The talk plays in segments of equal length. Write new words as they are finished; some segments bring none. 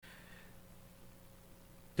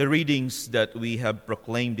The readings that we have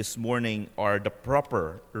proclaimed this morning are the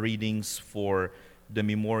proper readings for the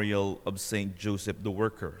memorial of Saint Joseph the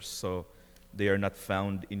Worker. So they are not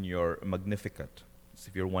found in your Magnificat. So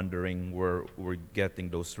if you're wondering where we're getting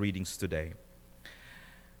those readings today.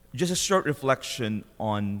 Just a short reflection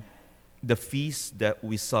on the feast that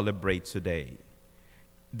we celebrate today.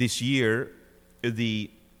 This year, the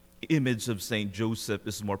image of Saint Joseph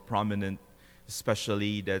is more prominent,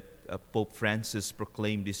 especially that Pope Francis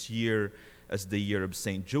proclaimed this year as the year of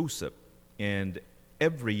Saint Joseph. And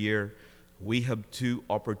every year, we have two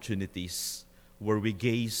opportunities where we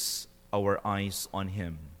gaze our eyes on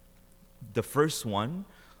him. The first one,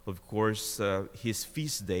 of course, his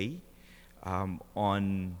feast day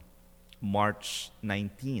on March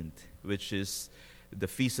 19th, which is the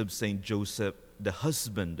feast of Saint Joseph, the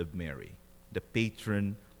husband of Mary, the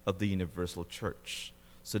patron of the Universal Church.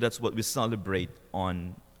 So that's what we celebrate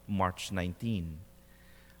on March 19.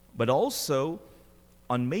 But also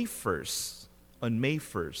on May 1st,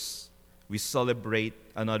 we celebrate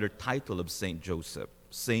another title of Saint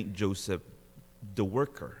Joseph the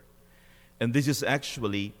Worker. And this is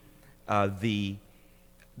actually the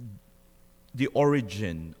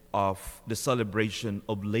origin of the celebration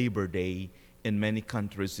of Labor Day in many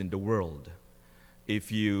countries in the world.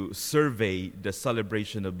 If you survey the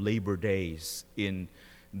celebration of Labor Days in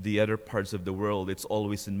the other parts of the world, it's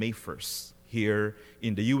always in May 1st. Here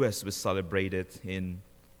in the U.S., we celebrate it in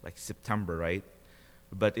like September, right?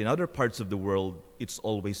 But in other parts of the world, it's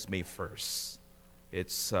always May 1st.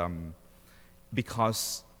 It's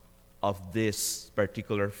because of this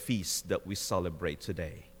particular feast that we celebrate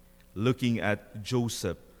today, looking at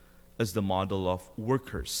Joseph as the model of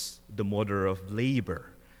workers, the model of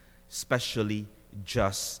labor, especially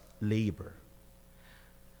just labor.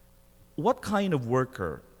 What kind of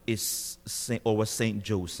worker was Saint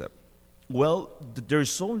Joseph? Well,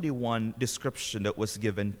 there's only one description that was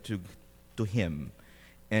given to him,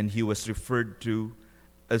 and he was referred to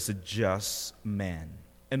as a just man.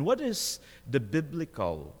 And what is the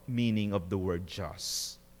biblical meaning of the word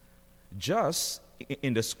just? Just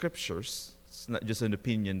in the scriptures, it's not just an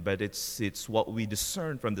opinion, but it's what we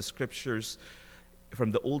discern from the scriptures,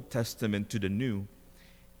 from the Old Testament to the New,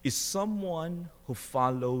 is someone who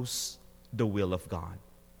follows the will of God.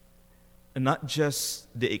 And not just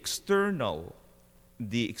the external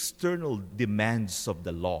demands of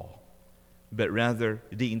the law, but rather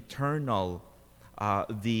the internal,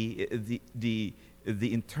 the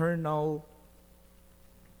internal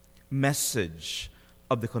message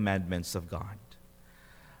of the commandments of God.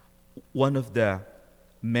 One of the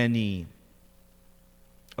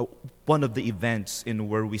events in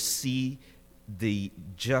where we see the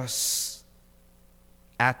just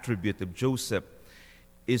attribute of Joseph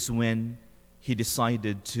is when he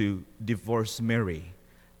decided to divorce Mary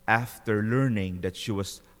after learning that she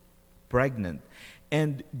was pregnant.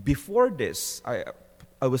 And before this, I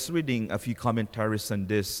was reading a few commentaries on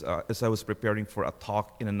this as I was preparing for a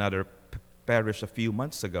talk in another parish a few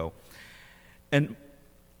months ago. And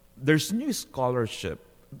there's new scholarship,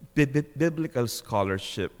 biblical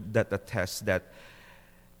scholarship, that attests that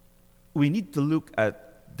we need to look at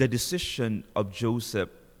the decision of Joseph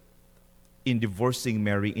in divorcing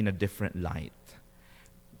Mary in a different light.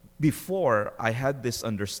 Before, I had this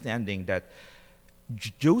understanding that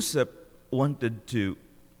Joseph wanted to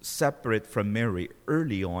separate from Mary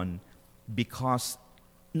early on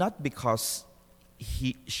not because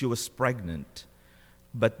she was pregnant,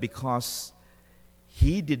 but because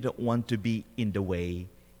he didn't want to be in the way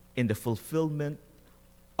in the fulfillment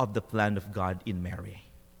of the plan of God in Mary.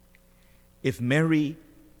 If Mary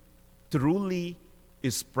truly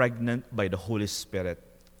is pregnant by the Holy Spirit,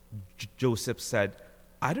 Joseph said,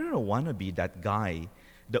 I don't want to be that guy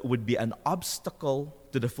that would be an obstacle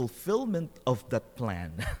to the fulfillment of that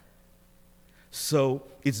plan. So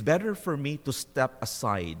it's better for me to step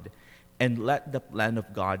aside and let the plan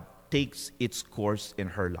of God take its course in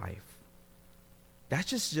her life.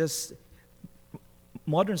 That's just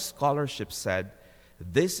modern scholarship said,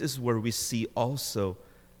 this is where we see also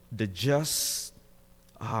the just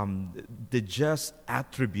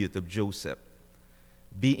attribute of Joseph.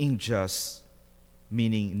 Being just,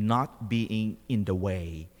 meaning not being in the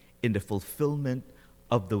way, in the fulfillment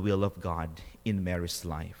of the will of God in Mary's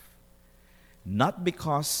life. Not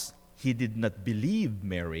because he did not believe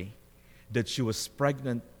Mary that she was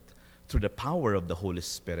pregnant through the power of the Holy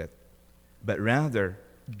Spirit, but rather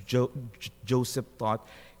Joseph thought,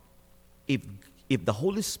 if the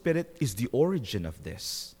Holy Spirit is the origin of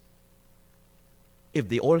this, if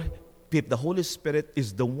the Holy Spirit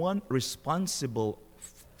is the one responsible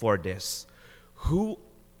for this, who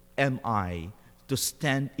am I to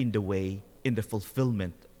stand in the way in the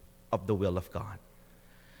fulfillment of the will of God.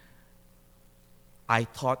 I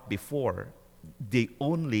thought before, the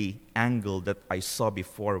only angle that I saw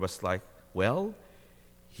before was like, well,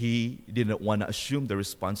 he didn't want to assume the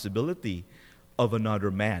responsibility of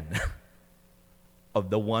another man, of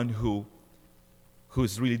the one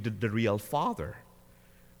who's really the real father,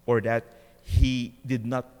 or that he did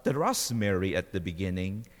not trust Mary at the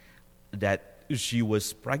beginning, that she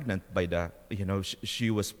was pregnant she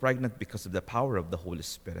was pregnant because of the power of the Holy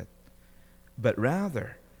Spirit. But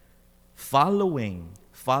rather, following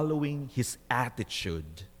his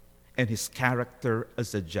attitude and his character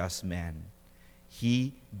as a just man,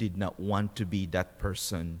 he did not want to be that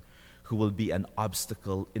person who will be an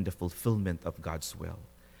obstacle in the fulfillment of God's will.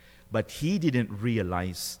 But he didn't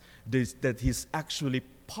realize that he's actually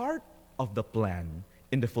part of the plan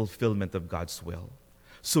in the fulfillment of God's will.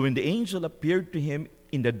 So when the angel appeared to him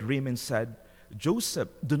in the dream and said, Joseph,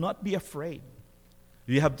 do not be afraid.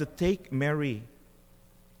 You have to take Mary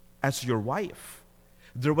as your wife.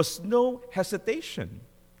 There was no hesitation.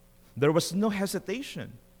 There was no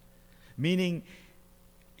hesitation. Meaning,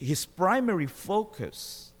 his primary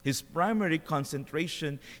focus, his primary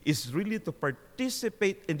concentration is really to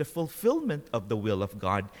participate in the fulfillment of the will of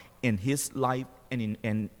God in his life and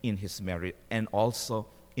in his marriage, and also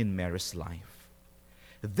in Mary's life.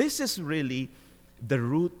 This is really the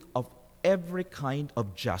root of every kind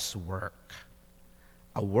of just work.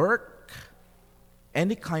 A work,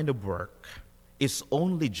 any kind of work, is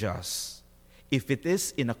only just if it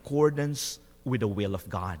is in accordance with the will of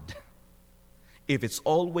God. If it's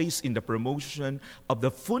always in the promotion of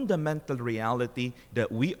the fundamental reality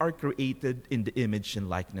that we are created in the image and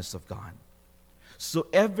likeness of God. So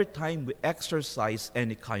every time we exercise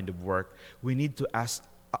any kind of work, we need to ask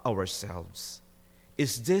ourselves,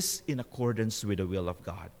 is this in accordance with the will of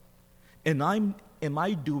God? And am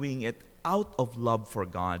I doing it out of love for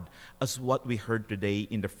God, as what we heard today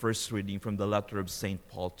in the first reading from the letter of St.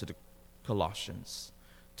 Paul to the Colossians?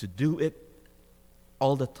 To do it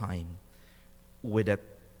all the time with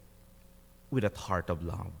that heart of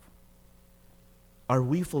love. Are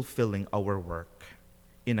we fulfilling our work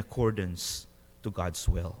in accordance to God's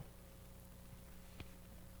will?